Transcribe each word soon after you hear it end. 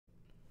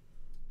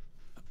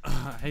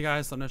Hey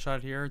guys,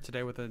 Thundershot here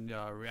today with a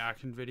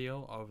reaction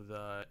video of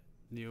the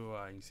new, you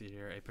can see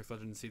here, Apex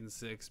Legends Season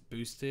 6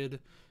 boosted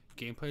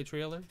gameplay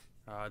trailer.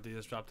 They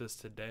just dropped this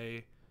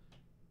today.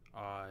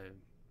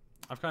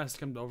 I've kind of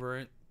skimmed over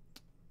it,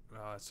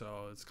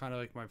 so it's kind of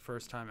like my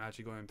first time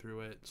actually going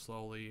through it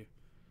slowly,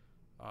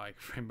 like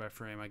frame by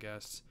frame, I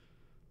guess.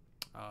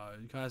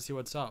 You kind of see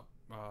what's up.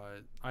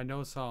 I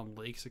know some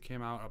leaks that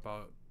came out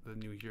about the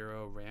new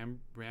hero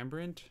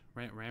Rembrandt,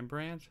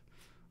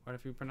 what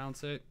if you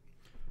pronounce it.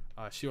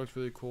 She looks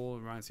really cool.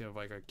 It reminds me of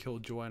like a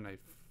Killjoy, and I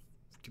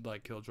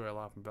like Killjoy a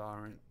lot from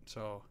Valorant.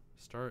 So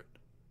start.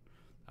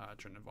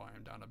 Turn the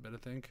volume down a bit, I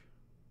think.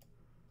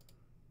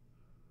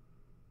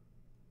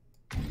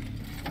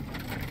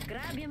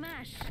 Grab your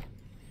mash.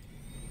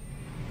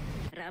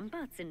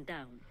 Ramparts in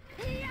down.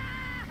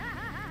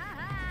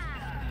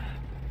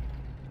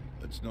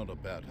 It's not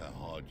about how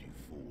hard you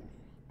fall.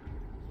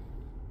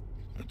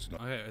 It's not.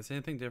 Okay, is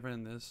anything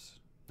different in this?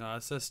 No,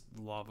 that's just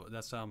lava.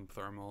 That's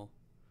thermal.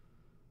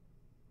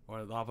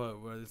 Or lava.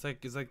 It's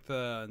like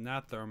the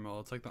not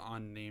thermal. It's like the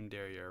unnamed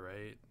area,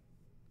 right?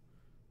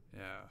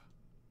 Yeah,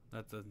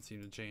 that doesn't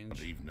seem to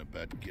change. Even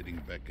about getting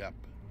back up.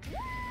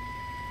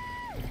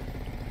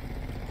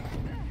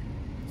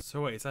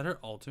 So wait, is that her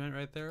ultimate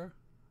right there?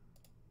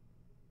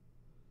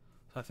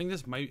 So I think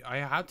this might. I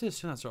have to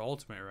assume that's her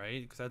ultimate,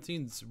 right? Because that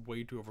seems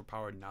way too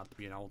overpowered not to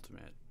be an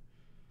ultimate.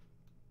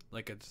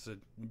 Like it's a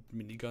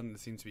minigun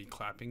that seems to be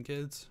clapping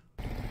kids.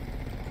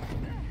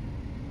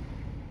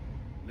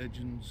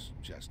 Legends,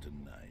 just a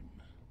name.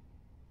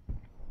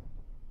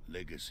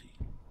 Legacy.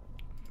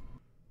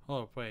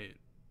 Oh wait.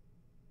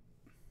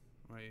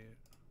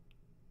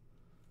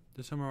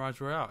 There's a Mirage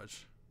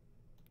Voyage.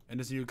 And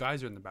there's a new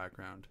geyser in the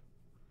background.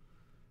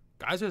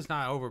 Geyser's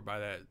not over by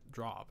that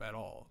drop at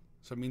all.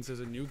 So it means there's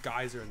a new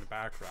geyser in the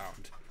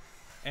background.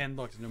 And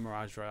look, there's no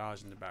Mirage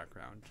Voyage in the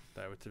background.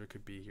 That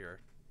could be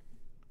here.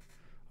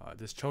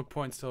 This choke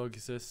point still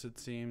exists, it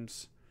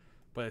seems.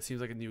 But it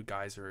seems like a new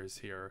geyser is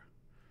here.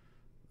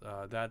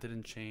 That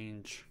didn't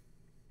change.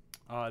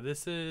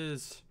 This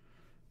is...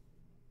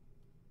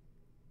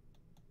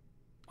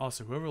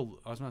 Also, whoever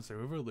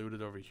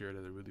looted over here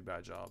did a really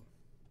bad job.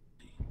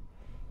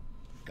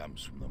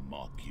 Comes from the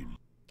mark you.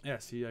 Yeah,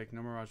 see, like,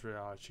 no Mirage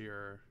Voyage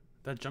here.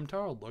 That jump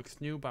tower looks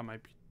new, but I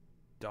might be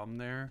dumb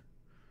there.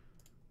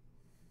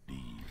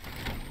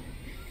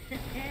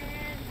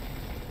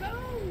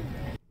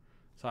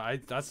 So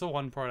that's the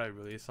one part I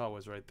really saw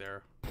was right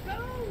there.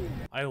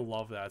 I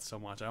love that so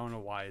much. I don't know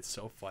why it's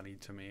so funny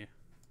to me.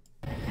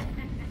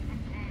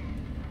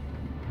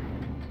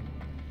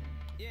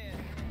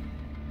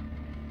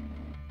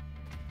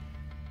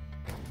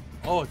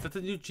 Oh, is that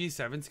the new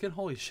G7 skin?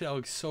 Holy shit, that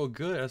looks so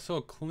good. That's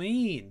so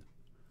clean.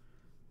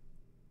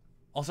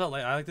 Also,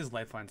 I like this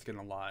Lifeline skin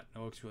a lot. It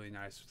looks really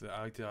nice.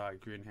 I like the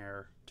green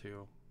hair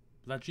too.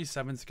 That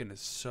G7 skin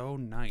is so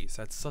nice.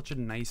 That's such a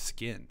nice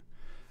skin.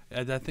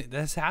 I think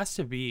this has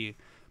to be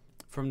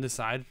from the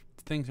side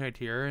things right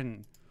here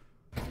and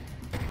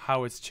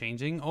how it's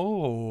changing.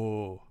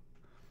 Oh,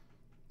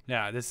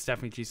 yeah, this is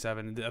definitely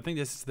G7. I think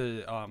this is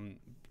the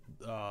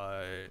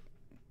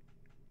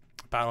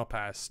Battle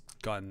Pass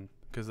gun,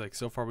 because like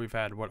so far we've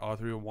had what,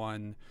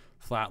 R301,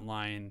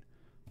 Flatline,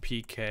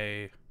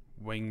 PK,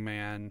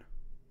 Wingman.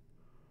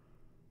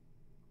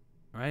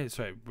 Right, that's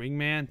right.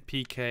 Wingman,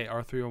 PK,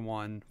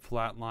 R301,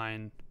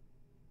 Flatline.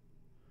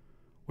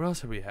 What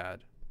else have we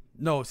had?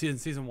 No,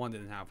 season 1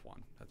 didn't have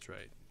one. That's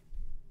right.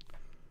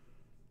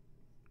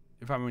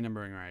 If I'm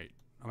remembering right,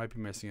 I might be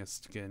missing a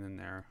skin in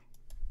there.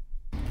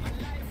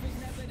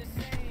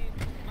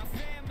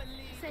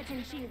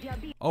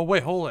 Oh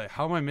wait, hold it.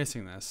 How am I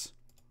missing this?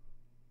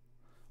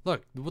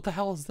 Look, what the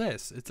hell is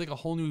this? It's like a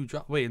whole new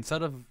drop. Wait,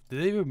 instead of,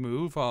 did they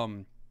remove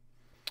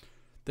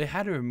they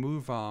had to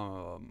remove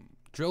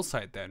drill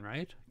site then,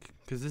 right?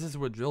 Because this is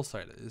where drill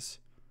site is.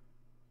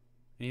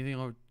 Anything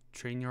over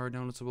train yard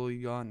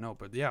noticeably gone? No,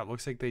 but yeah, it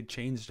looks like they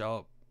changed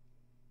up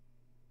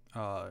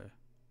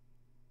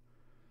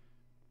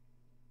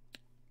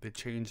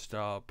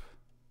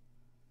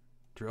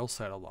drill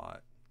site a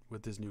lot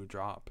with this new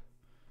drop.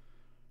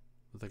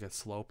 With like a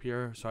slope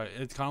here. So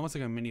it's kind of almost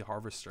like a mini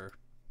harvester.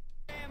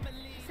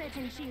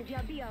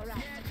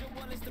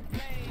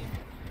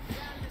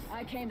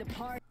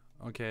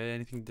 Okay,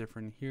 anything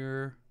different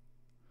here?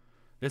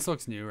 This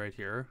looks new right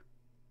here.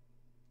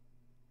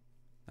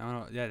 I don't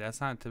know. Yeah,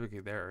 that's not typically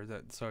there.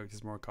 That so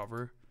it's more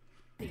cover.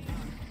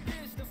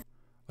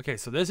 Okay,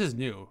 so this is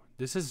new.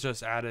 This is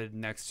just added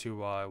next to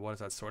what is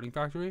that, sorting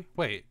factory?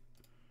 Wait.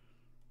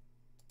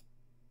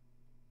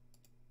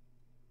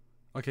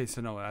 Okay,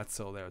 so no, that's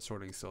still there.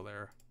 Sorting's still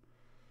there.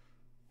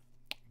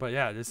 But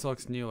yeah, this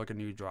looks new, like a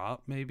new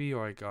drop maybe,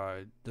 or like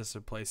just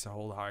a place to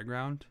hold high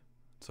ground.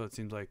 So it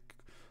seems like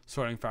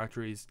sorting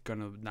factory is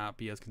gonna not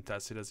be as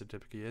contested as it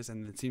typically is,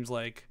 and it seems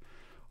like,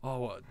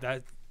 oh,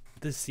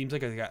 this seems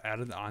like I got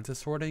added onto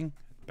sorting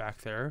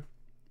back there.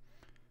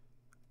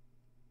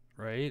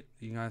 Right?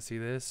 You gotta see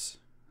this.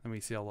 Let me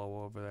see a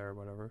logo over there or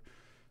whatever.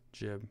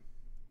 Jib.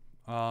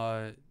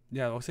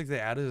 Yeah, it looks like they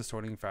added a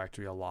sorting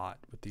factory a lot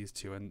with these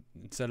two, and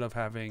instead of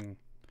having,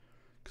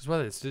 because what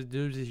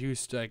there's a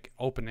huge like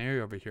open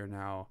area over here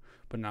now,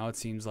 but now it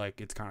seems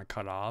like it's kind of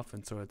cut off,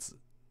 and so it's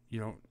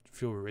you don't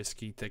feel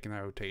risky taking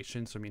that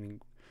rotation. So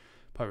meaning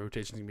probably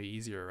rotation's gonna be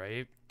easier,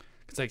 right?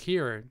 It's like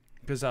here,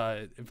 because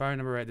if I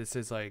remember right, this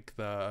is like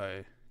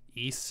the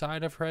east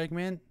side of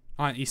fragment,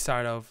 on east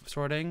side of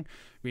sorting,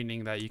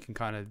 meaning that you can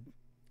kind of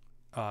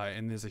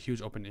and there's a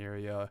huge open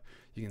area.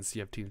 You can see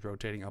if teams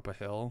rotating up a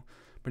hill.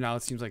 But now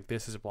it seems like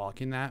this is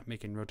blocking that,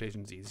 making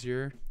rotations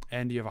easier,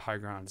 and you have a high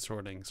ground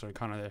sorting. So it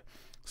kind of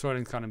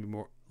sorting's kind of be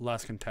more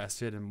less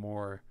contested and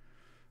more,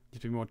 you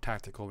have to be more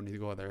tactical when you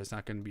go there. It's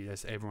not going to be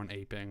just everyone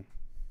aping.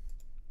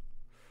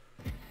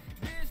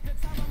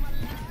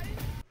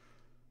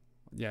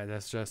 Yeah,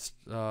 that's just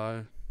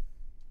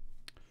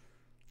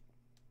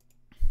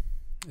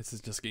this is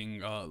just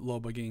getting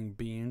Loba getting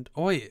beamed.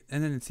 Oh wait,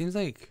 and then it seems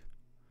like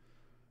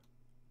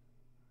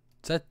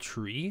is that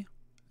tree?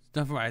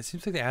 Never mind. It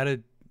seems like they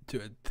added to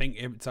a thing.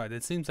 Sorry,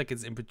 it seems like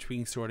it's in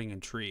between sorting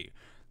and tree,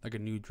 like a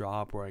new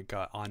drop or like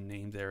a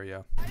unnamed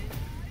area.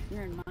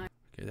 Okay,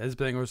 this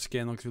Bangalore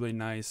skin looks really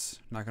nice.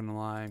 Not gonna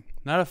lie,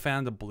 not a fan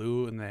of the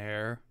blue in the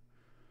hair,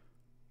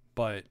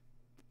 but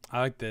I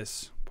like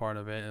this part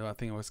of it. I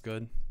think it looks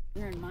good.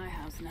 You're in my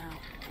house now.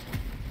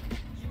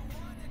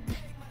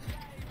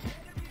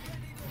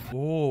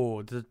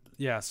 Oh,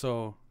 yeah.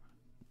 So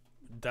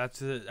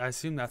that's it. I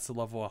assume that's the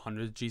level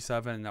 100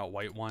 G7, and that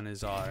white one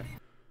is level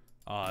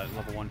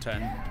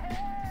 110.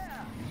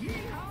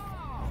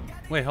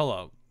 Wait, hold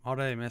up. How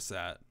did I miss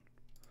that?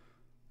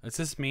 Does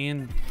this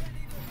mean?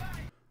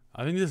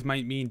 I think this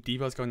might mean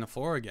Devo's going to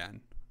floor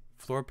again.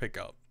 Floor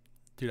pickup.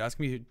 Dude, that's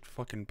gonna be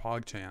fucking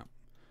PogChamp.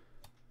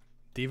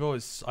 Devo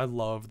is. I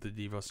love the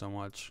Devo so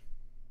much.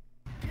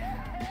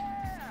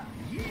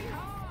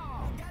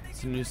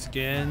 Some new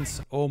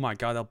skins. Oh my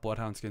god, that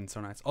Bloodhound skin is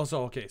so nice.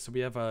 Also, okay, so we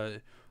have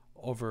a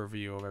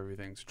overview of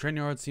everything. So Train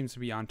Yard seems to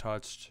be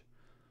untouched.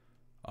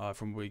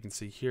 From what you can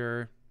see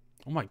here.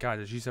 Oh my god,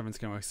 the G7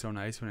 skin looks so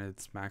nice when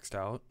it's maxed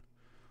out.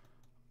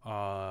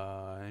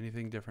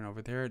 Anything different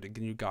over there? The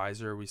new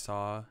geyser we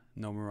saw.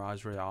 No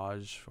Mirage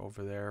Voyage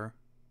over there.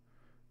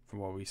 From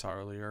what we saw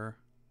earlier.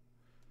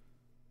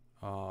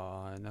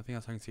 Nothing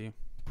else I can see.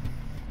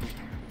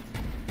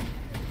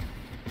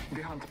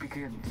 The hunt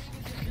begins.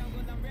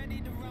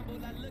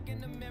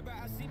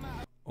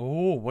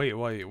 Oh, wait,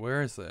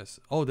 where is this?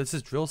 Oh, this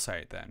is drill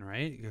site then,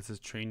 right? This is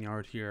Train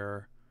Yard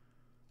here.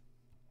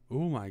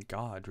 Oh my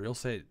god, drill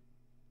site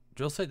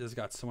just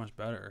got so much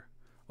better.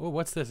 Oh,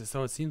 what's this?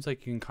 So it seems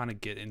like you can kind of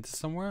get into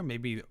somewhere.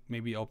 Maybe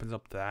it opens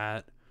up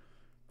that,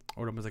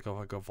 or it opens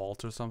like a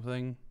vault or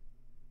something,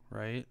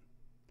 right?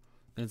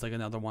 There's like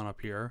another one up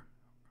here.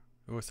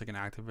 It looks like an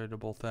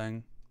activatable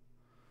thing.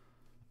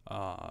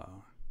 A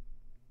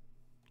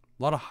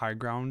lot of high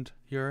ground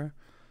here.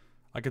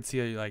 I could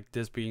see like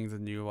this being the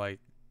new like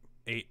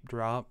 8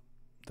 drop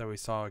that we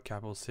saw at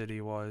Capital City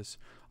was.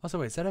 Also,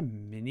 wait, is that a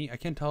mini? I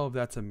can't tell if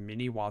that's a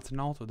mini Watson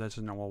alt or that's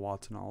just a normal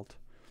Watson alt.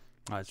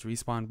 It's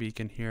respawn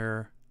beacon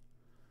here.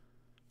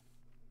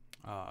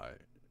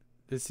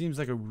 This seems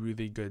like a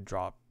really good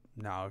drop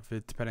now, if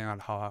it depending on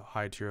how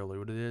high tier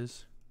loot it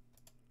is.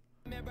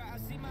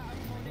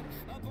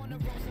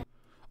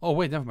 Oh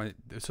wait, never mind.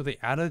 So they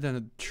added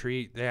a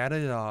tree. They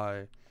added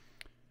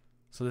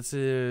so this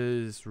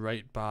is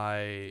right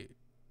by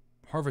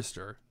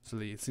Harvester. So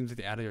it seems like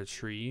they added a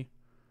tree,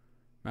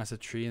 massive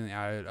tree, and they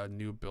added a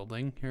new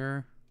building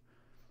here.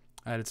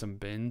 Added some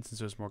bins since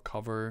there's more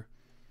cover.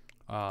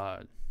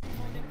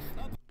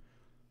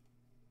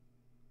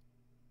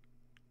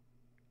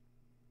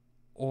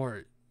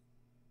 Or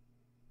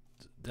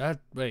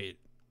that wait.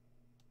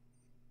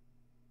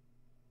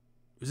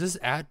 Is this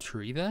at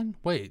tree then?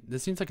 Wait,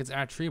 this seems like it's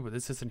at tree, but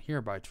this isn't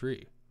here by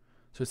tree.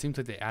 So it seems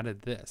like they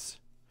added this.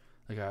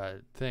 Like a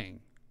thing.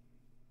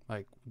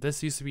 Like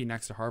this used to be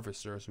next to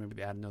Harvester, so maybe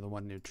they add another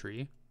one near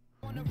tree.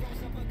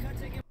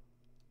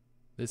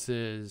 This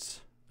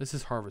is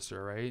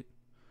Harvester, right?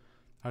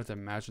 I have to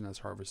imagine that's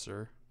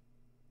Harvester.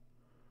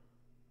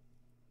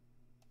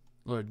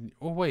 Lord,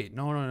 oh wait,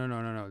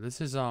 no. This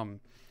is on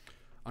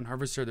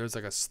Harvester there's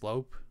like a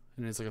slope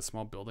and there's like a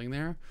small building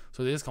there.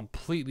 So they just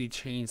completely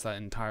changed that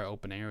entire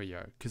open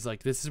area. Cause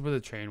like this is where the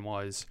train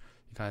was.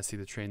 You kind of see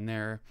the train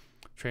there.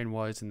 Train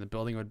was, and the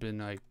building would have been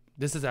like,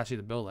 this is actually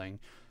the building.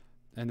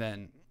 And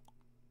then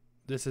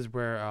this is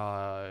where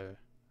I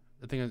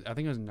think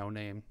it was No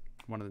Name.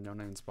 One of the No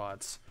Name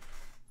spots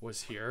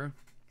was here.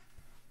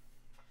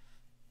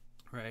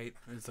 Right?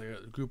 It's like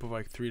a group of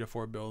like 3 to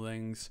 4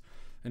 buildings.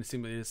 And it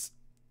seemed like they just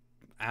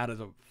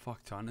added a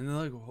fuck ton. And they're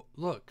like,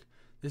 look,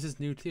 this is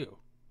new too.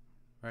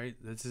 Right?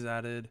 This is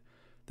added.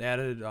 They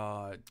added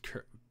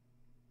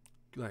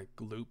like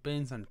loop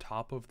bins on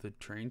top of the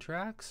train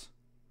tracks.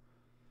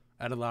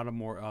 Add a lot of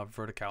more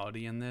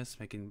verticality in this,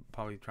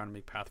 probably trying to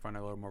make Pathfinder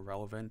a little more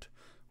relevant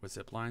with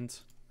zip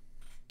lines.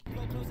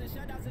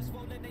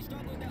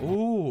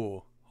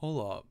 Ooh,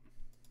 hold up.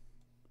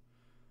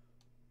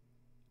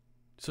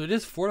 So it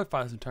just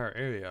fortifies the entire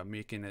area,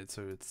 making it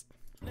so it's.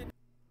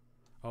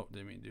 Oh,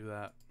 didn't mean to do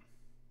that.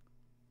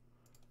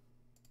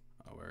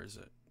 where is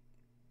it?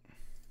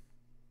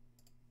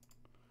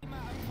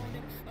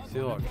 See,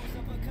 look.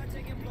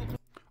 Oh,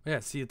 yeah,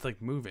 see, it's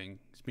like moving.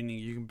 It's meaning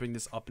you can bring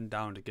this up and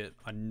down to get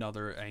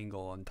another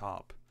angle on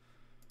top.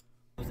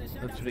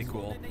 That's pretty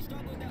cool.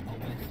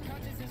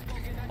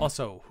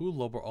 Also, who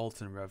lower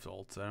ults and rev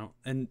ults? I don't,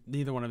 and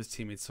neither one of his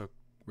teammates took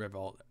rev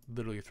ult,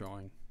 literally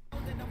throwing.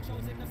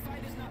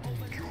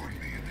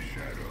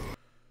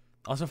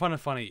 Also, find it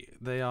funny,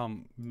 they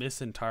missed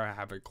the entire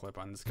Havoc clip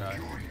on this guy.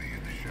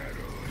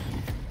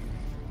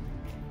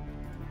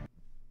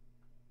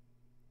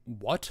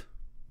 What?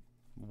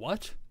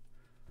 What?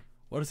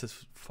 What is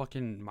this,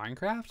 fucking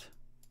Minecraft?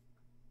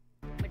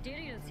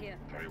 Materials here.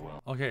 Very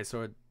well. Okay,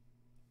 so it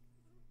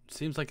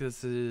seems like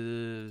this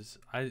is...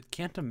 I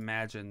can't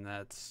imagine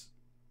that's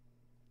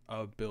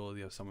a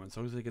ability of someone.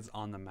 So it looks like it's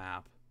on the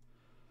map.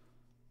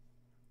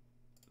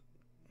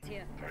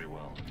 Here. Very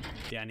well.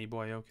 Danny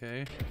boy,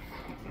 okay?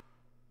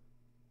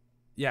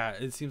 Yeah,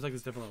 it seems like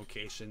there's different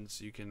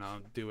locations you can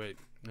do it.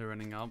 They're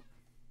running up.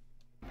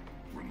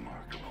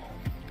 Remarkable.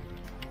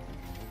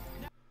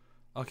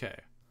 Okay.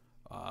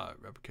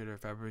 Replicator,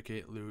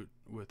 fabricate loot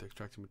with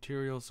extracted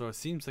materials. So it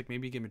seems like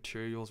maybe you get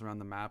materials around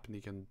the map and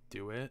you can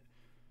do it.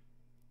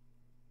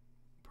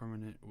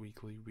 Permanent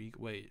weekly week.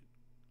 Wait.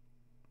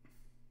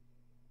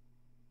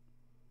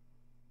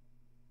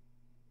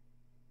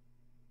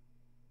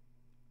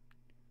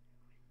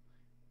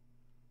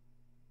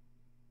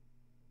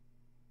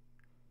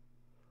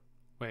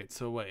 Wait,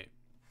 so wait.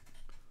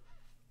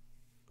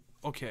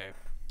 Okay.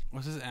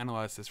 Let's just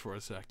analyze this for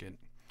a second.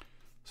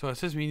 So it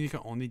says mean you can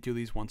only do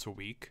these once a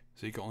week.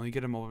 So you can only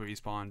get a mobile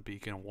respawn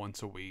beacon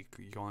once a week.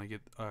 You can only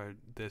get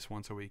this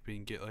once a week, but you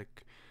can get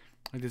like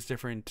there's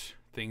different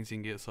things you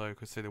can get. So I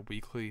could say the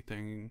weekly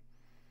thing.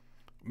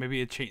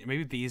 Maybe it change.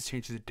 Maybe these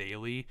changes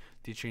daily.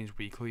 These change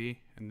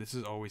weekly, and this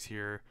is always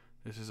here.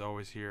 This is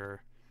always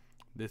here.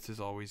 This is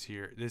always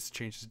here. This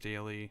changes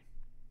daily,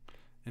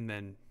 and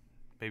then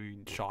maybe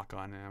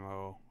shotgun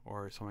ammo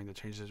or something that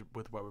changes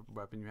with what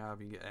weapon you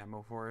have. You can get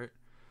ammo for it.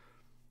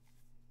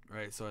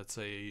 Right, so let's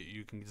say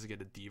you can just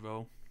get a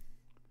Devo.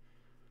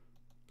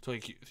 So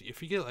like,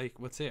 if you get like,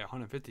 let's say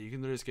 150, you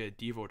can just get a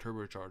Devo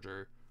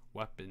turbocharger,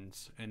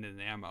 weapons, and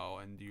then ammo,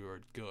 and you're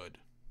good.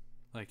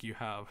 Like you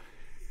have,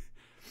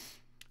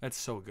 that's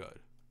so good.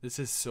 This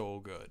is so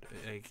good.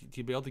 Like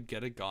to be able to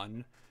get a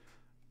gun,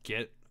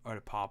 get a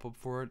pop up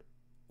for it.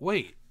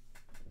 Wait,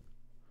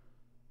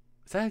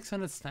 is that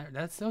extended sniper?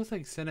 That sounds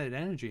like extended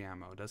energy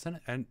ammo, doesn't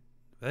it? And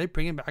are they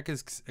bringing back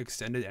as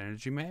extended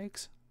energy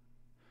mags?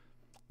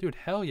 Dude,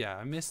 hell yeah,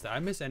 I miss that. I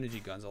miss energy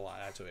guns a lot,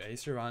 actually. I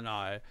used to run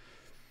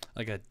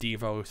like a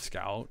Devo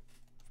Scout.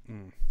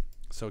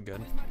 So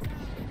good.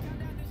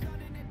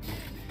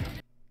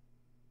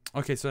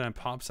 Okay, so then it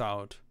pops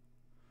out.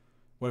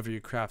 Whatever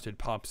you crafted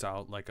pops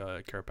out like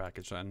a care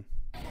package then.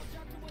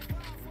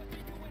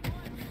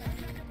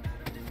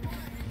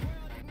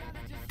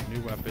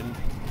 New weapon.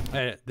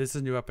 Hey, this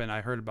is a new weapon.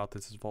 I heard about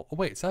this as well. Oh,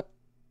 wait, is that...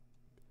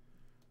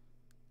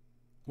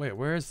 Wait,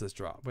 where is this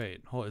drop?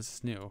 Wait, hold on, is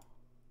this new?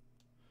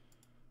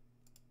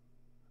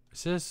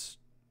 Is this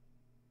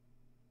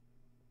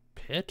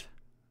Pit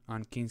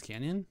on Kings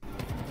Canyon?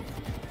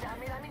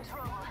 Damn it, I'm in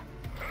trouble.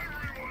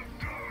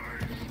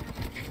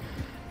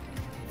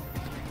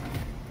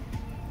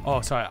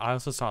 Oh, sorry. I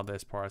also saw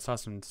this part. I saw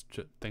some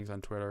things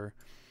on Twitter.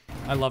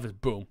 I love it.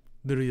 Boom.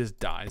 Literally just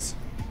dies.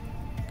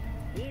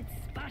 It's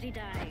party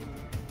time.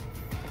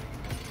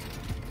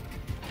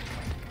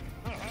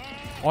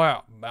 Oh,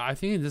 yeah. I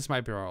think this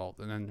might be our ult.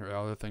 And then the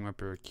other thing might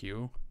be our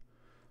Q.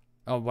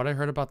 What I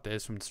heard about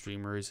this from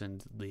streamers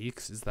and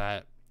leaks is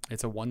that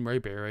it's a one-way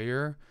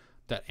barrier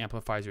that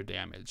amplifies your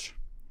damage.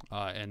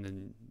 And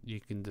then you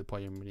can deploy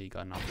your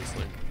minigun,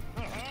 obviously.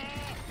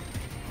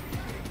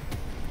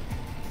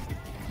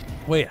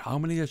 Wait, how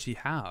many does she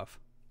have?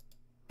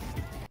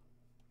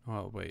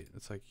 Oh, wait,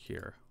 it's like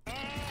here.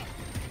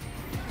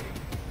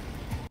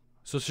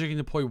 So she can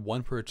deploy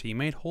one per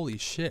teammate? Holy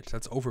shit,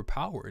 that's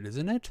overpowered,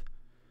 isn't it?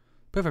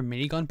 We have a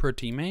minigun per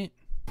teammate?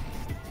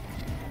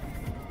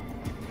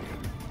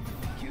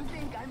 You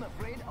think I'm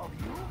afraid of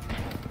you?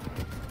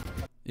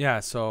 Yeah,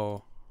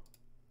 so...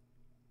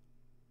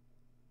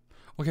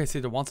 Okay,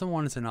 see, the once on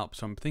one isn't up,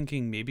 so I'm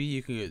thinking maybe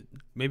you could...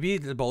 Maybe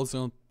the bullets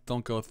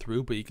don't go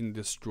through, but you can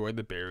destroy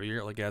the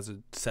barrier, like it has a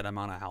set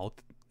amount of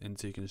health, and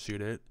so you can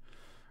shoot it.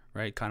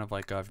 Right? Kind of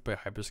like if you play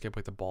Hyperscape,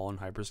 like the ball in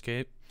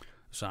Hyperscape.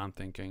 So I'm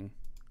thinking...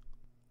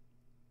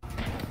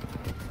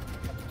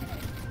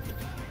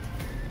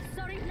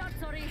 Sorry, not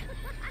sorry.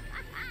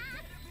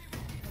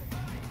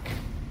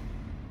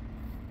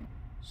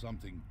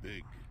 Something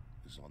big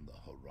is on the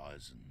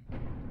horizon.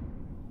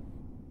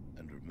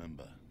 And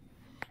remember...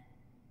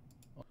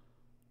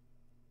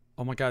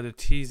 Oh my god, they're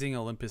teasing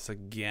Olympus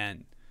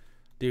again.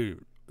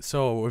 Dude,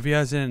 so if you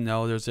guys didn't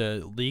know, there's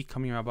a leak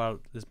coming out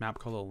about this map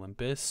called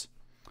Olympus.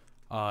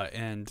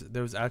 And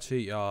there was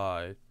actually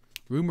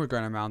rumor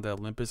going around that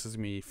Olympus is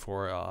going to be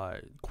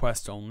for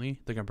Quest only.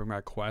 They're going to bring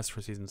back Quest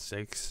for Season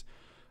 6.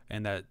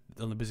 And that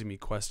Olympus is going to be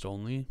Quest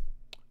only.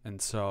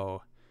 And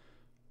so,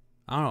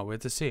 I don't know, we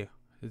have to see.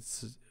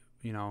 It's,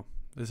 you know,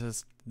 This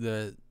is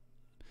the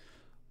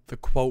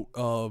quote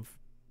of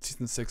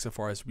season 6 so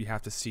far as we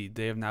have to see.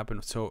 They have not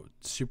been so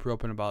super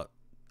open about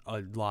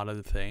a lot of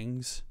the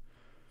things.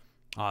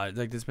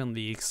 Like there's been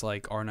leaks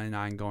like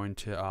R99 going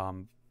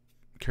to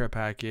care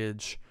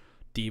package,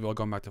 Devo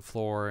going back to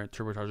floor,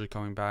 Turbocharger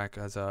coming back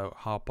as a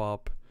hop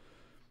up,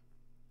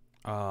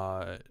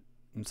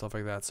 and stuff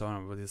like that. So I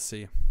don't really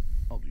see.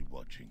 I'll be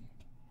watching.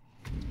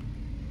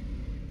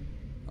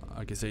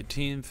 August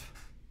 18th.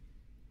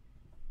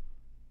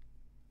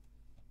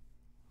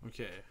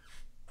 Okay.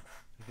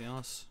 Anything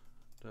else?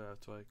 Do I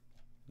have to like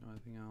know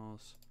anything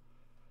else?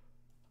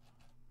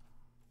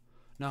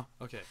 No.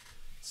 Okay.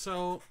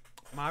 So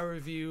my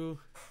review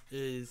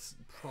is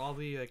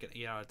probably like an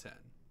 8 out of 10,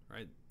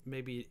 right?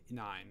 Maybe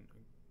 9.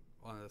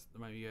 Honest,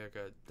 might be like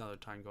another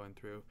time going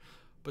through,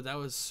 but that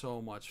was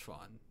so much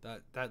fun.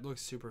 That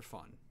looks super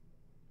fun.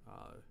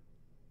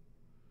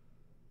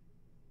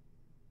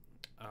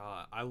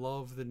 I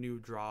love the new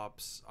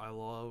drops.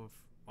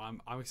 I'm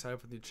excited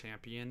for the new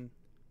champion.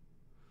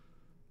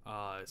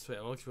 So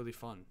it looks really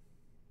fun.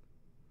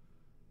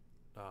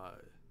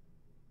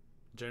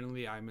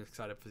 Generally, I'm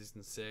excited for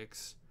season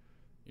 6.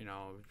 You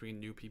know, bringing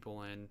new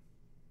people in.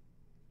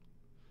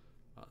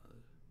 I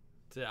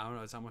don't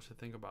know. It's not much to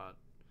think about.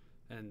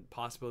 And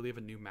possibility of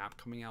a new map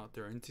coming out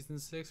during season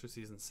 6 or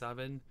season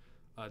 7.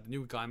 The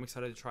new guy I'm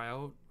excited to try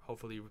out.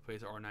 Hopefully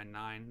replace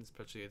R99,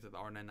 especially if the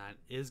R99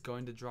 is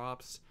going to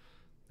drops.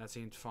 That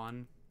seems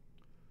fun.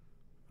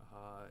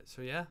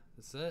 So yeah,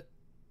 that's it.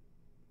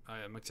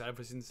 I'm excited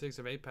for season 6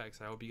 of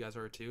Apex. I hope you guys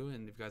are too.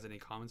 And if you guys have any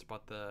comments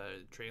about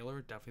the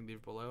trailer, definitely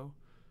leave below.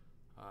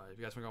 If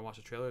you guys want to go watch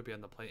the trailer, it'll be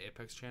on the Play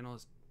Apex channel.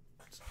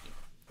 I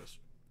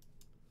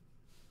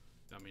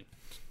mean,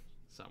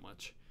 it's not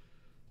much.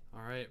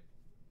 Alright.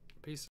 Peace.